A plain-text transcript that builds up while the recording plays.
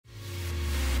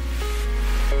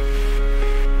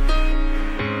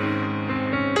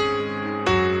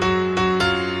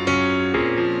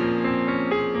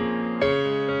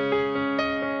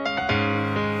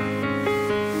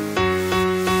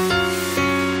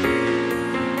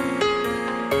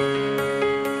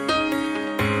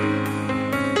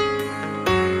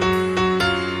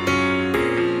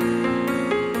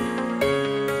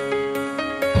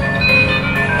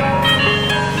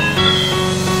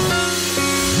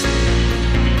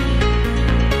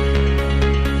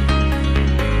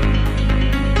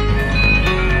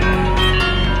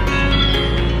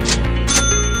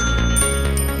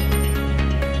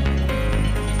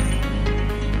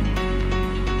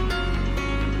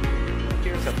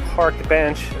parked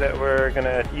bench that we're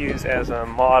gonna use as a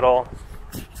model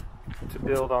to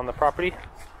build on the property.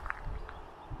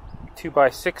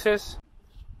 2x6s.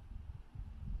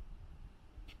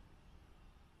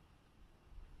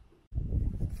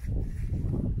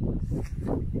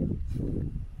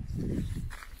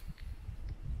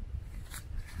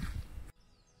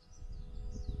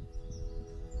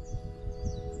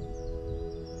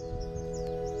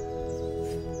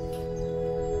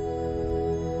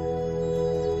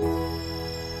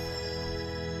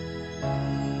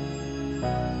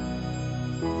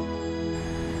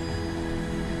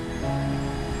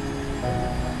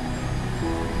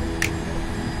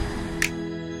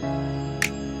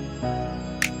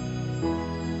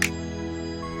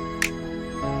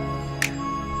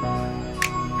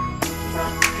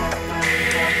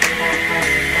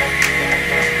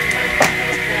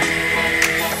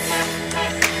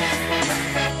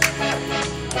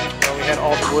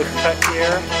 All the wood cut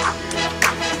here.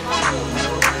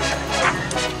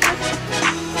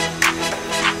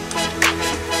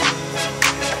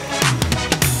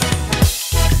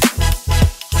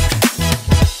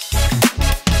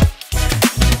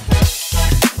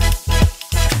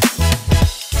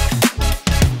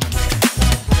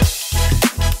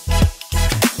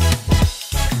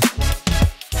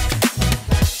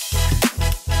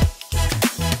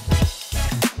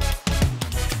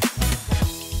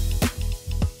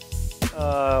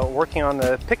 'Working on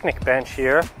the picnic bench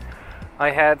here, I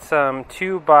had some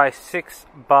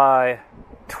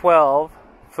 2x6x12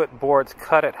 foot boards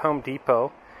cut at Home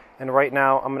Depot, and right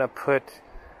now I'm going to put,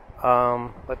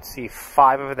 let's see,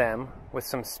 5 of them with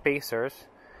some spacers,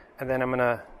 and then I'm going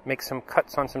to make some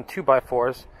cuts on some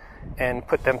 2x4s and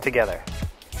put them together.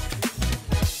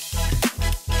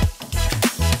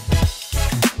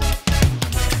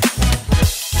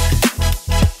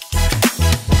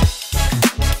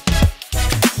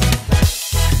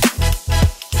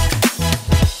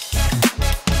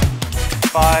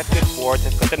 Five good boards. I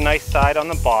put the nice side on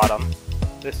the bottom.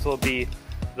 This will be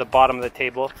the bottom of the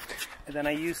table. And then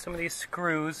I use some of these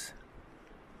screws.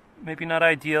 Maybe not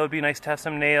ideal, it'd be nice to have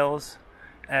some nails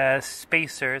as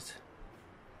spacers,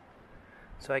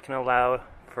 so I can allow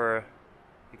for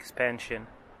expansion.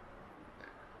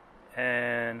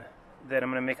 And then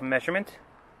I'm going to make a measurement.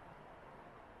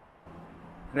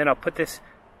 And then I'll put this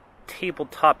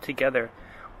tabletop together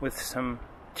with some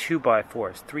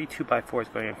 2x4s, 3 2x4s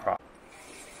going across.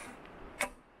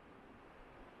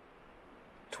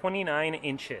 29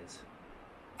 inches.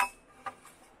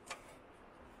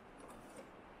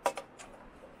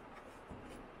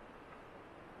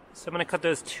 So I'm going to cut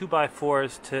those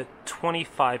 2x4s to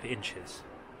 25 inches.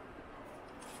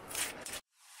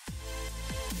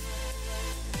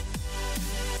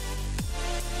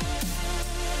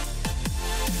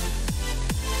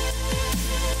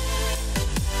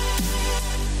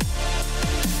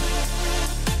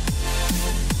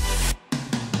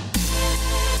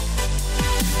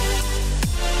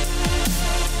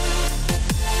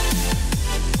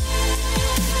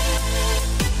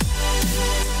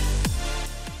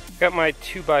 Got my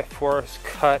 2x4s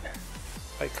cut.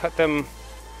 I cut them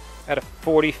at a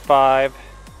 45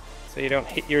 so you don't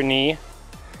hit your knee,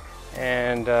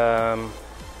 and then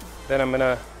I'm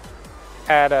gonna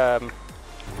add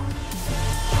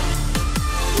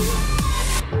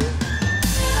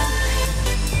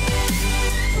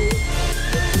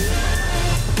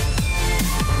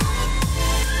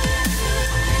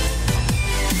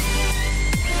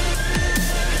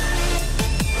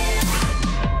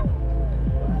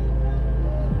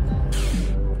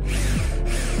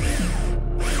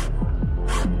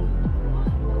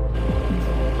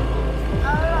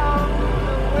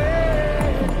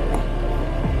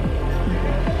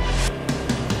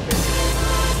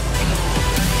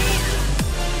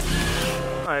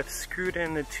I've screwed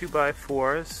in the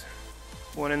 2x4s,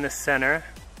 one in the center,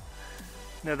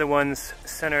 another one's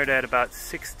centered at about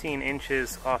 16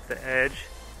 inches off the edge,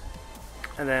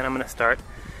 and then I'm going to start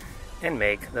and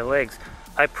make the legs.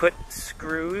 I put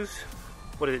screws,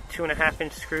 2.5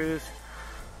 inch screws,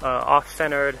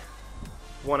 off-centered,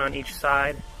 one on each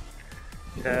side,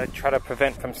 to try to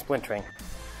prevent from splintering.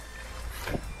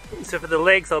 So for the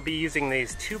legs, I'll be using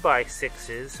these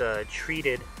 2x6s,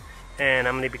 treated, and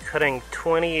I'm going to be cutting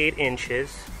 28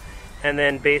 inches, and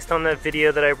then based on the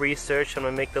video that I researched, I'm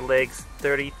going to make the legs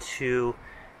 32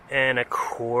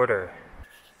 1/4.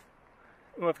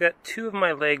 Well, I've got 2 of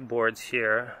my leg boards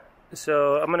here,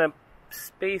 so I'm going to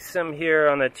space them here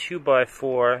on the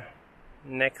 2x4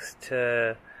 next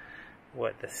to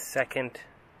the second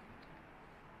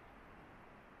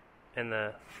and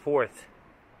the fourth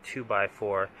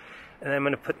 2x4, And then I'm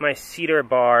going to put my cedar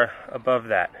bar above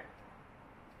that.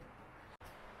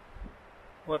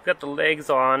 Well, I've got the legs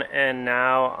on, and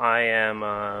now I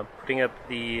am putting up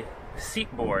the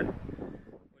seat board,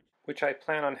 which I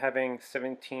plan on having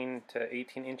 17 to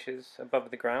 18 inches above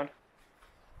the ground.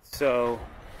 So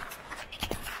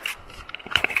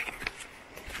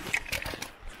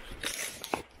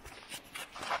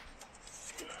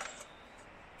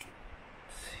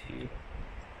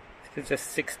it's a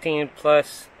 16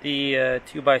 plus the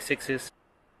 2x6s.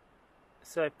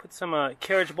 So I put some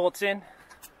carriage bolts in.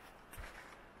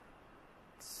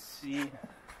 Let's see,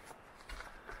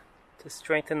 to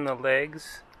strengthen the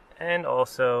legs and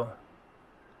also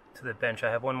to the bench. I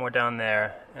have one more down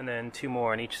there and then two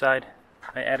more on each side.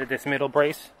 I added this middle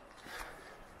brace,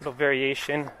 little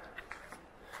variation.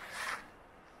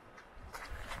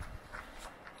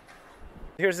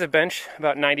 Here's the bench,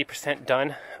 about 90%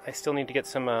 done. I still need to get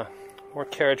some more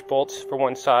carriage bolts for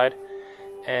one side,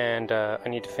 and I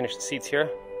need to finish the seats here,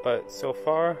 but so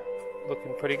far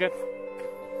looking pretty good.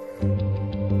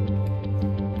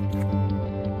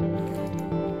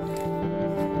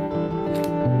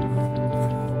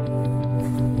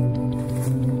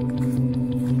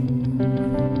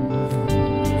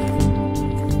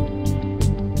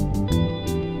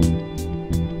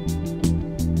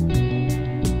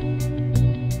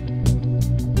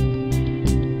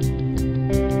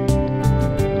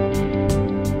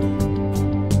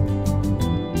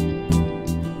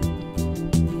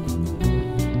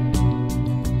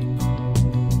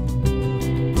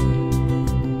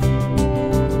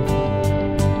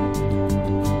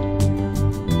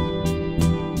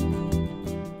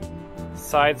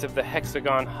 Sides of the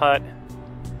hexagon hut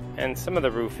and some of the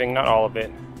roofing, not all of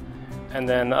it. And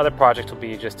then the other project will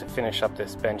be just to finish up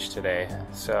this bench today.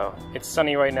 So it's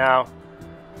sunny right now.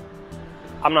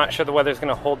 I'm not sure the weather's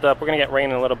gonna hold up. We're gonna get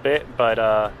rain in a little bit, but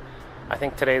I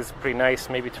think today's pretty nice.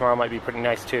 Maybe tomorrow might be pretty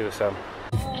nice too. So.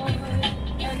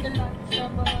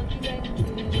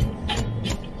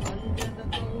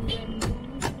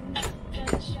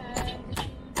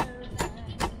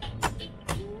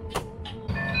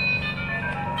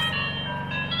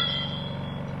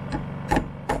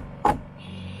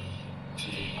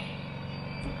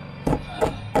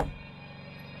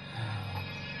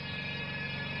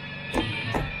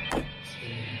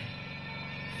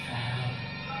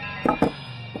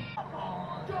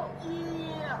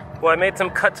 Well, I made some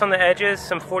cuts on the edges,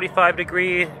 some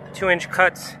 45-degree 2-inch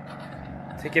cuts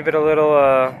to give it a little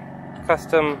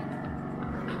custom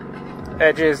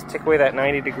edges, take away that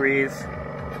 90 degrees.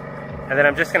 And then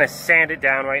I'm just gonna sand it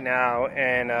down right now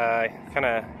and kind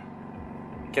of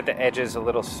get the edges a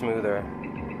little smoother.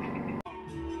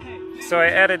 So I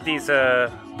added these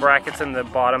brackets in the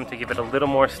bottom to give it a little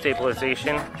more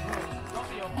stabilization.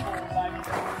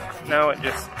 Now it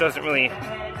just doesn't really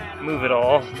move at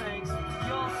all.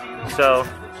 So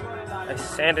I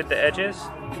sanded the edges,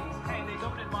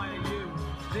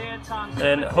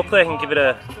 and hopefully I can give it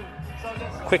a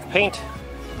quick paint,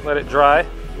 let it dry,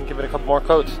 and give it a couple more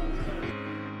coats.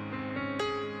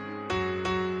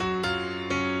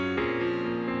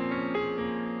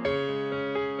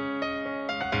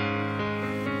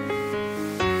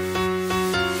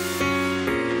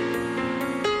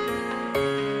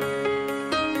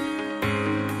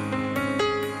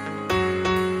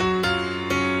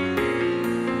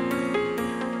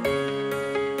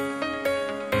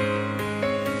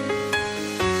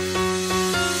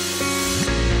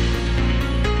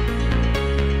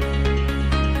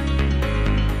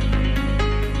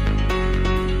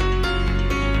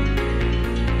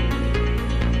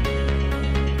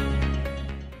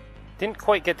 Didn't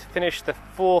quite get to finish the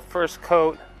full first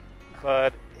coat,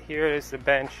 but here is the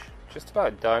bench, just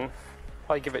about done.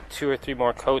 Probably give it 2 or 3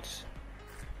 more coats.